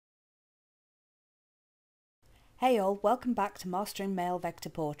Hey all, welcome back to Mastering Male Vector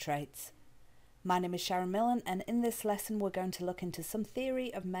Portraits. My name is Sharon Millen, and in this lesson we're going to look into some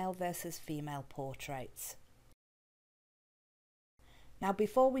theory of male versus female portraits. Now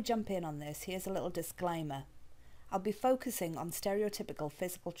before we jump in on this, here's a little disclaimer. I'll be focusing on stereotypical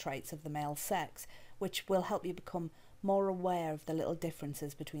physical traits of the male sex, which will help you become more aware of the little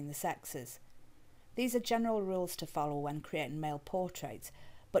differences between the sexes. These are general rules to follow when creating male portraits,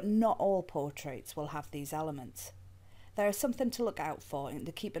 but not all portraits will have these elements. There is something to look out for and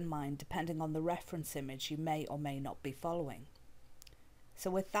to keep in mind depending on the reference image you may or may not be following. So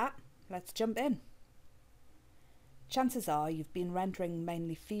with that, let's jump in. Chances are you've been rendering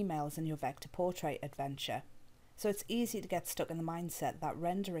mainly females in your vector portrait adventure, so it's easy to get stuck in the mindset that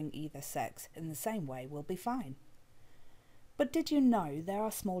rendering either sex in the same way will be fine. But did you know there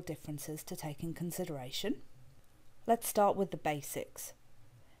are small differences to take in consideration? Let's start with the basics.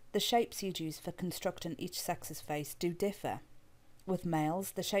 The shapes you'd use for constructing each sex's face do differ. With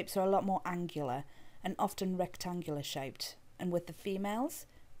males, the shapes are a lot more angular and often rectangular shaped, and with the females,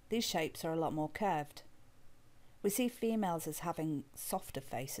 these shapes are a lot more curved. We see females as having softer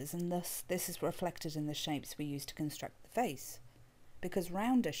faces, and thus this is reflected in the shapes we use to construct the face, because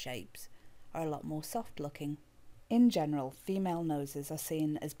rounder shapes are a lot more soft looking. In general, female noses are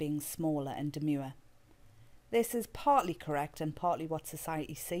seen as being smaller and demure. This is partly correct and partly what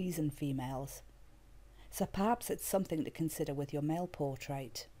society sees in females. So perhaps it's something to consider with your male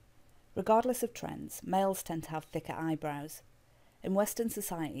portrait. Regardless of trends, males tend to have thicker eyebrows. In Western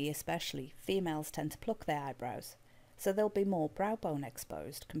society especially, females tend to pluck their eyebrows, so there'll be more brow bone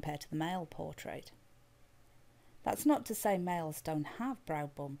exposed compared to the male portrait. That's not to say males don't have brow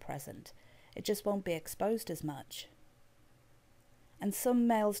bone present, it just won't be exposed as much. And some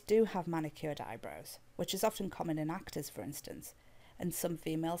males do have manicured eyebrows, which is often common in actors for instance, and some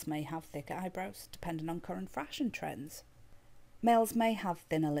females may have thicker eyebrows depending on current fashion trends. Males may have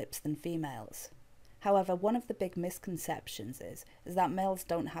thinner lips than females. However, one of the big misconceptions is that males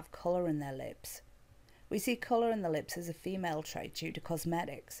don't have colour in their lips. We see colour in the lips as a female trait due to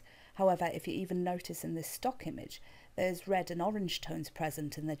cosmetics. However, if you even notice in this stock image, there's red and orange tones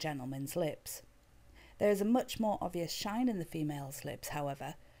present in the gentleman's lips. There is a much more obvious shine in the female's lips,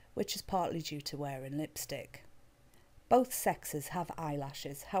 however, which is partly due to wearing lipstick. Both sexes have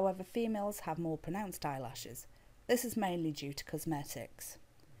eyelashes, however females have more pronounced eyelashes. This is mainly due to cosmetics.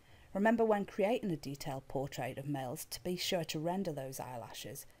 Remember when creating a detailed portrait of males to be sure to render those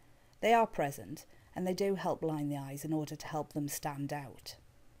eyelashes. They are present, and they do help line the eyes in order to help them stand out.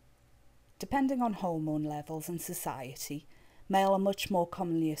 Depending on hormone levels and society, male are much more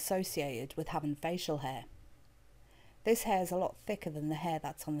commonly associated with having facial hair. This hair is a lot thicker than the hair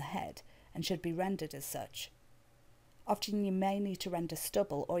that's on the head and should be rendered as such. Often you may need to render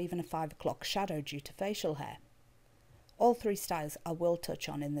stubble or even a 5 o'clock shadow due to facial hair. All three styles I will touch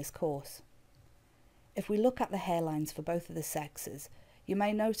on in this course. If we look at the hairlines for both of the sexes, you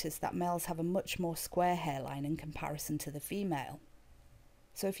may notice that males have a much more square hairline in comparison to the female.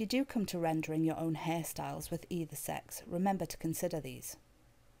 So if you do come to rendering your own hairstyles with either sex, remember to consider these.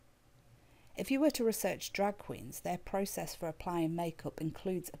 If you were to research drag queens, their process for applying makeup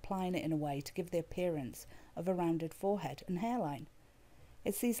includes applying it in a way to give the appearance of a rounded forehead and hairline.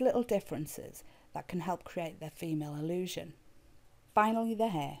 It's these little differences that can help create their female illusion. Finally, the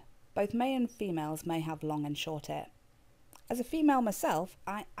hair. Both male and females may have long and short hair. As a female myself,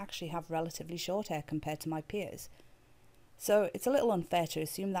 I actually have relatively short hair compared to my peers. So it's a little unfair to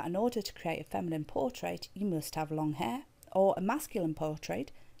assume that in order to create a feminine portrait, you must have long hair, or a masculine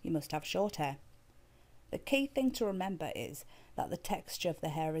portrait, you must have short hair. The key thing to remember is that the texture of the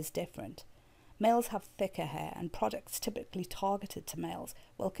hair is different. Males have thicker hair, and products typically targeted to males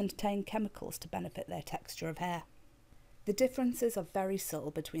will contain chemicals to benefit their texture of hair. The differences are very subtle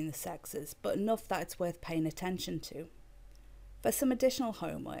between the sexes, but enough that it's worth paying attention to. For some additional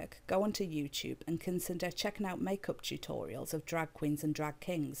homework, go onto YouTube and consider checking out makeup tutorials of drag queens and drag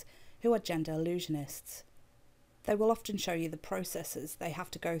kings who are gender illusionists. They will often show you the processes they have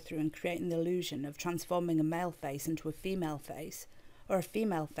to go through in creating the illusion of transforming a male face into a female face, or a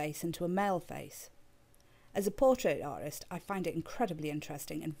female face into a male face. As a portrait artist, I find it incredibly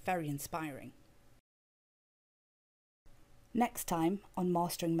interesting and very inspiring. Next time on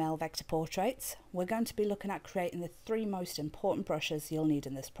Mastering Male Vector Portraits, we're going to be looking at creating the 3 most important brushes you'll need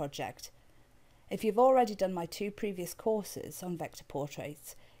in this project. If you've already done my 2 previous courses on vector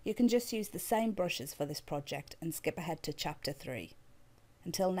portraits, you can just use the same brushes for this project and skip ahead to chapter 3.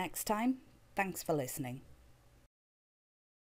 Until next time, thanks for listening.